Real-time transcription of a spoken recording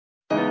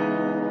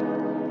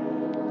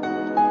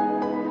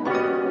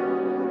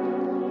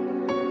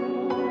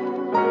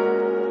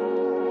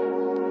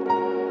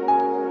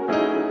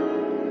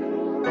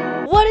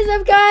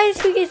up, guys?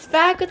 Pookies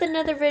back with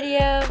another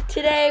video.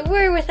 Today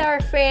we're with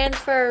our fans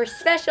for our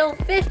special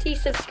 50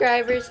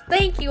 subscribers.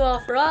 Thank you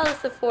all for all the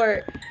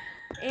support.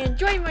 And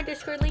join my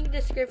Discord, link in the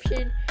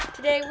description.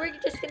 Today we're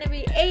just gonna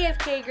be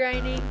AFK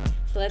grinding.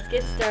 So let's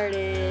get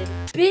started.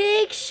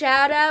 Big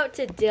shout out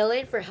to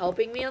Dylan for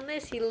helping me on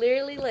this. He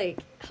literally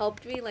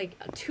helped me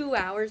 2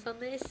 hours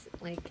on this.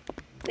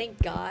 Thank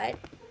God.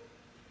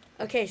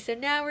 Okay, so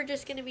now we're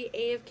just gonna be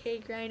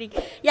AFK grinding.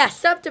 Yeah,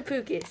 sub to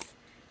Pookies.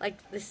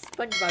 Like the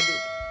SpongeBob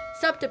dude.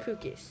 Sub to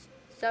Pookies,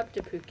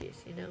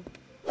 you know.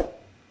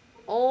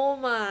 Oh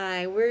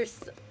my, we're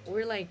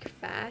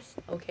fast.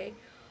 Okay.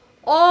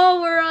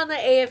 Oh, we're on the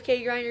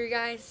AFK grinder,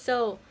 guys.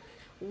 So,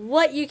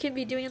 what you can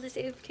be doing on this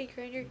AFK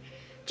grinder?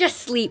 Just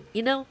sleep,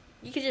 you know?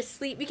 You can just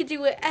sleep. You can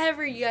do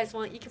whatever you guys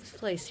want. You can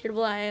play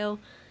Scribble.io,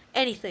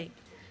 anything.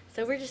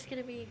 So, we're just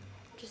gonna be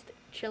just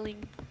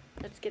chilling.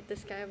 Let's get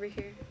this guy over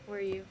here. Where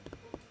are you?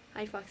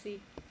 Hi, Foxy.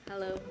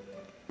 Hello.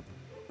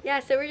 Yeah,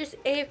 so we're just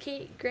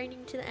AFK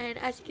grinding to the end.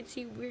 As you can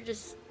see, we're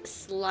just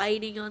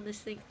sliding on this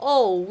thing.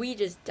 Oh, we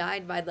just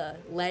died by the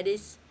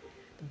lettuce.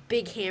 The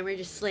big hammer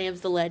just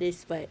slams the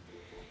lettuce, but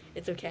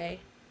it's okay.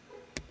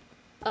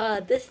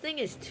 This thing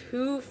is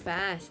too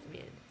fast,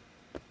 man.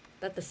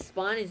 That the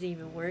spawn is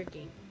even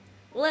working.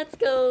 Let's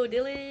go,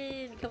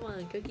 Dylan. Come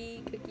on,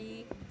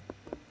 Cookie.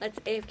 Let's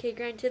AFK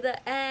grind to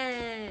the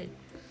end.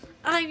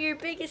 I'm your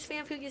biggest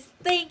fan, Pookies.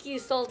 Thank you,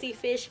 Salty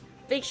Fish.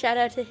 Big shout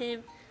out to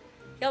him.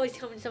 He always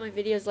comments on my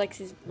videos,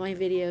 likes my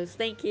videos.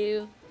 Thank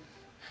you.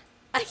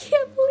 I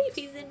can't believe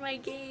he's in my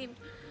game.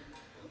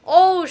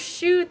 Oh,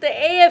 shoot. The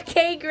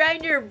AFK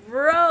grinder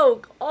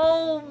broke.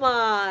 Oh,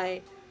 my.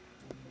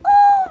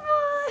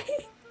 Oh,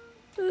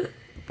 my.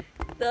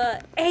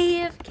 The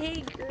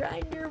AFK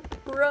grinder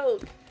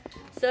broke.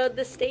 So,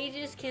 the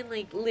stages can,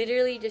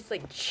 literally just,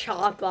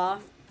 chop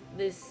off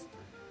this.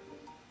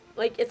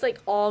 It's,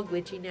 all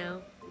glitchy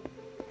now.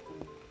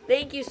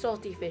 Thank you,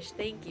 Salty Fish.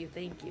 Thank you.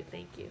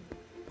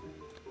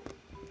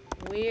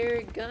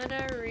 We're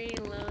gonna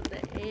reload the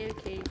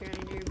AFK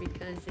grinder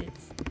because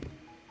it's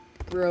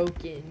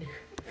broken.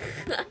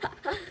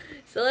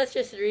 So let's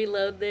just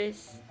reload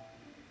this.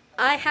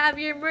 I have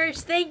your merch.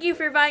 Thank you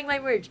for buying my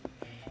merch.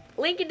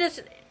 Link in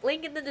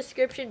the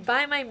description.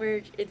 Buy my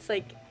merch. It's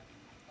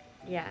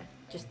yeah,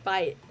 just buy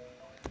it.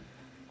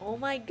 Oh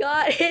my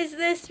God, is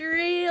this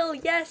real?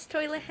 Yes,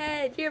 Toilet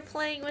Head, you're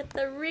playing with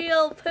the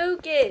real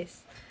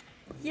Pookies.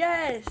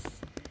 Yes.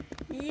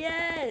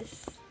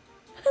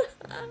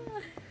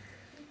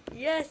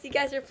 Yes, you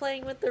guys are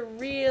playing with the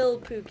real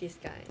Pookies,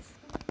 guys.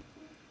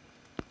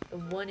 The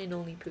one and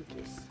only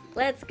Pookies.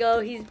 Let's go.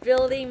 He's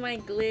building my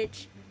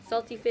glitch.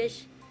 Salty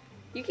Fish,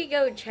 you can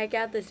go check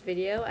out this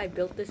video. I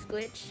built this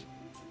glitch.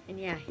 And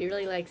yeah, he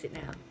really likes it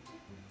now.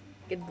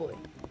 Good boy.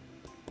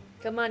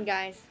 Come on,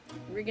 guys.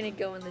 We're going to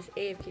go in this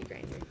AFK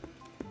grinder.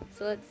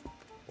 So let's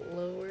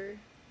lower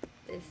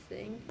this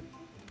thing.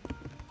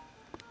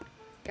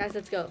 Guys,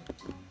 let's go.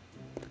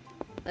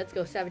 Let's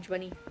go, Savage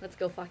Bunny. Let's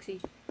go, Foxy.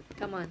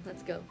 Come on,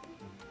 let's go.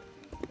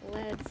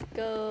 Let's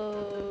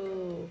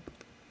go.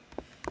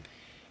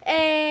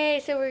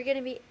 Hey, so we're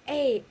gonna be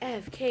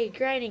AFK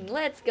grinding.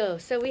 Let's go.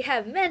 So we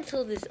have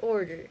Mental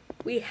Disorder.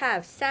 We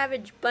have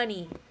Savage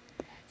Bunny.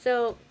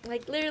 So,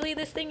 literally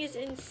this thing is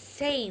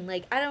insane.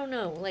 I don't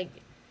know.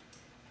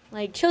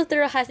 Chill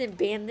Thrill hasn't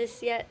banned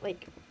this yet.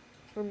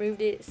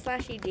 Removed it.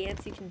 Slashy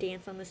Dance, you can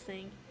dance on this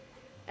thing.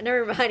 And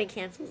never mind, it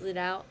cancels it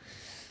out.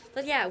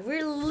 But yeah,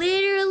 we're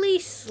literally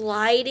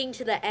sliding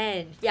to the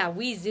end. Yeah,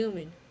 we zoom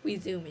in.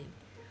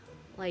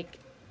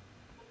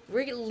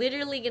 We're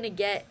literally gonna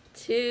get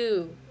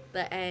to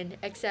the end.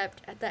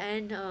 Except at the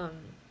end,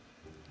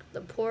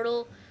 the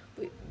portal,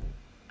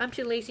 I'm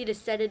too lazy to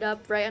set it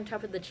up right on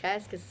top of the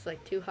chest because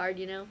it's too hard,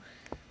 you know.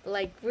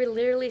 But we're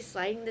literally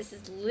sliding. This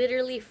is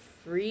literally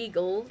free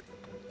gold,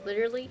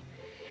 literally.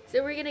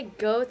 So we're gonna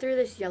go through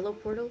this yellow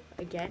portal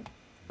again.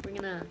 We're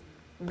gonna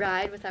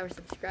ride with our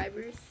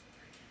subscribers.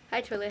 Hi,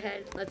 Toilet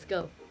Head. Let's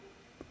go.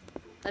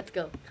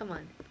 Come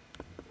on.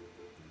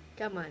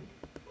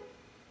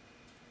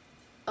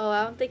 Oh,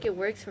 I don't think it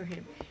works for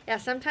him. Yeah,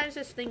 sometimes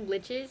this thing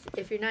glitches.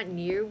 If you're not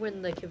near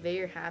when the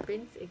conveyor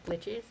happens, it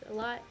glitches a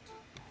lot.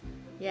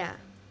 Yeah.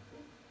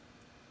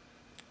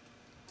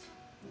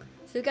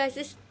 So, guys,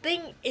 this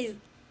thing is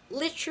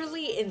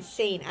literally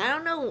insane. I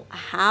don't know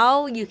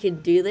how you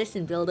can do this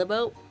in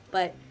Build-A-Boat,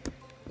 but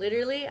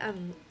literally,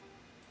 I'm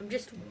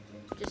just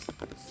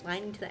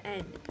sliding to the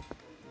end.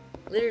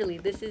 Literally,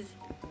 this is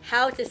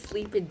how to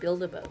sleep in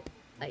Build-A-Boat.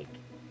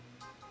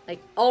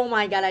 Oh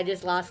my God, I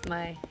just lost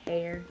my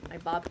hair, my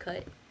bob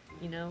cut,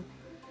 you know.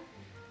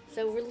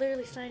 So we're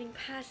literally sliding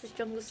past this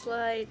jungle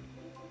slide.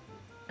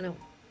 No,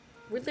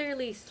 we're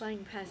literally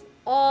sliding past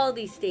all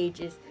these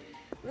stages.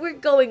 We're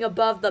going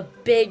above the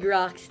big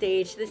rock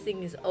stage. This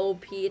thing is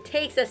OP. It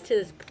takes us to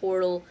this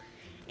portal,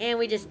 and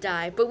we just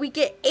die. But we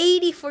get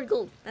 84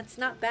 gold. That's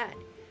not bad.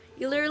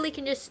 You literally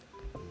can just...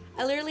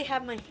 I literally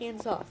have my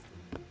hands off.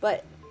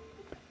 But...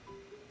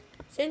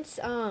 since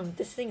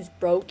this thing's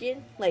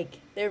broken,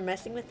 they're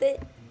messing with it,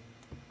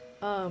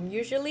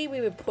 usually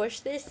we would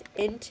push this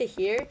into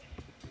here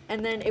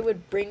and then it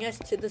would bring us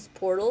to this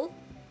portal,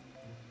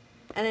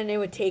 and then it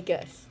would take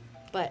us.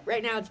 But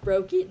right now it's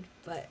broken,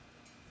 but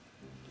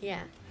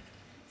yeah.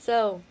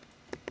 So,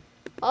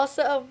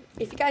 also,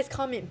 if you guys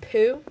comment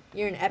poo,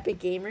 you're an epic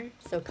gamer,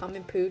 so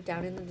comment poo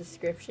down in the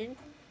description.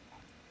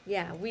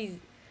 Yeah,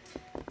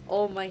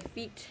 oh, my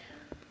feet.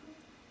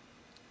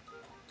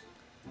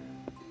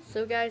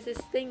 So guys, this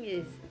thing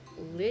is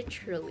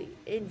literally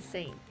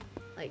insane.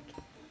 Like,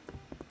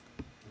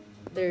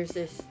 there's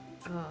this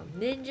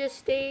ninja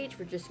stage.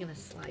 We're just gonna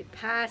slide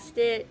past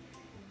it.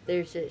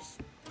 There's this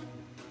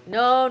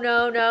no,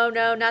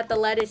 not the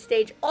lettuce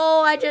stage.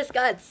 Oh, I just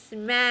got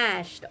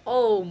smashed.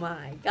 Oh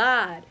my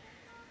god,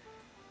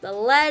 the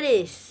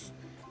lettuce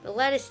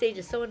stage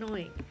is so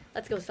annoying.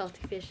 Let's go,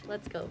 Salty Fish.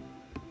 Let's go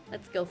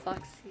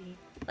Foxy.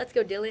 Let's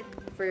go, Dylan,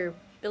 for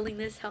building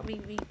this,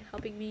 helping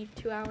me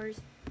 2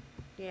 hours.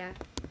 Yeah.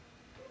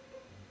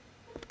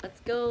 Let's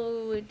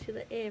go into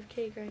the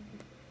AFK grinder.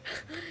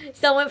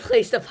 Someone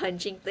placed a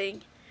punching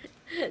thing.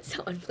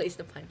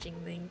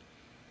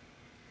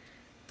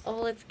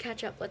 Oh, let's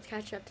catch up. Let's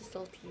catch up to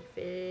Salty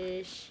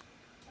Fish.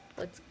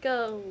 Let's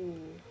go.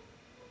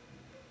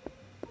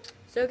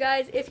 So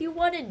guys, if you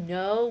want to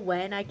know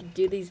when I can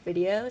do these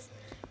videos,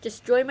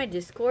 just join my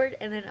Discord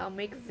and then I'll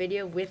make a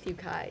video with you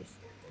guys.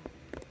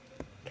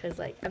 Cause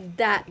like, I'm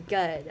that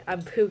good.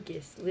 I'm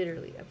Pookus,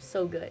 literally. I'm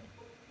so good.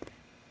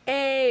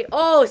 Hey,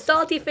 oh,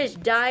 Salty Fish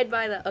died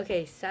by the,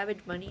 okay, Savage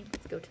Money.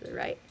 Let's go to the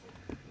right.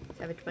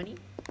 Savage Money.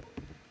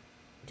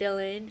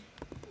 Dylan.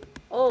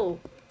 Oh,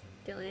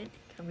 Dylan,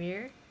 come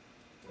here.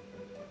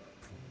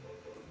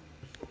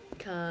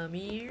 Come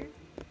here.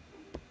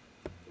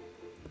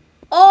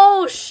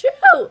 Oh, shoot.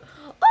 Oh,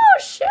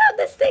 shoot.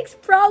 This thing's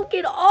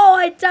broken. Oh,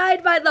 I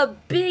died by the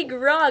big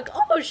rock.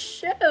 Oh,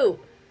 shoot.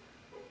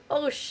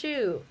 Oh,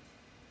 shoot.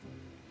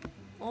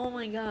 Oh,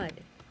 my God.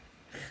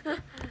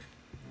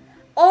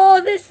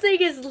 Oh, this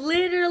thing is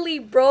literally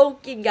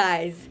broken,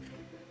 guys.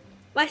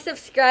 My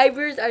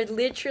subscribers are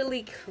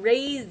literally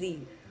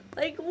crazy.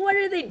 Like, what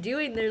are they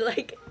doing? They're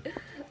like,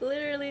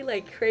 literally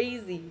like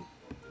crazy.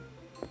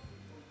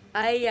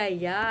 Ay,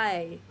 ay,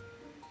 ay.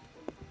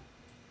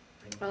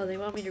 Oh, they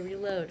want me to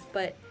reload.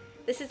 But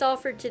this is all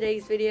for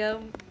today's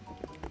video.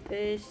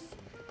 This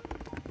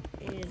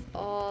is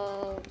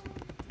all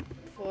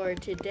for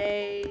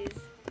today's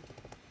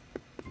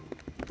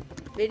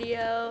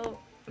video.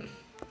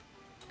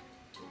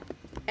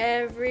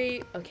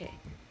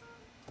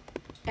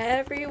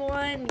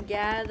 Everyone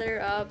gather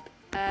up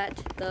at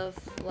the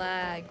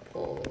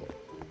flagpole.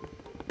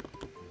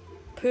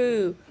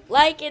 Poo.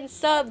 Like and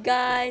sub,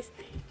 guys.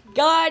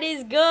 God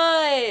is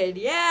good.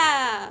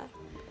 Yeah.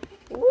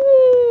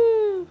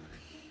 Woo.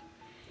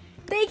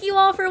 Thank you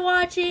all for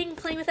watching.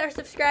 Playing with our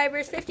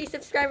subscribers. 50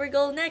 subscriber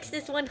goal. Next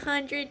is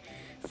 100.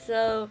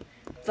 So,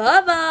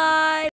 bye-bye.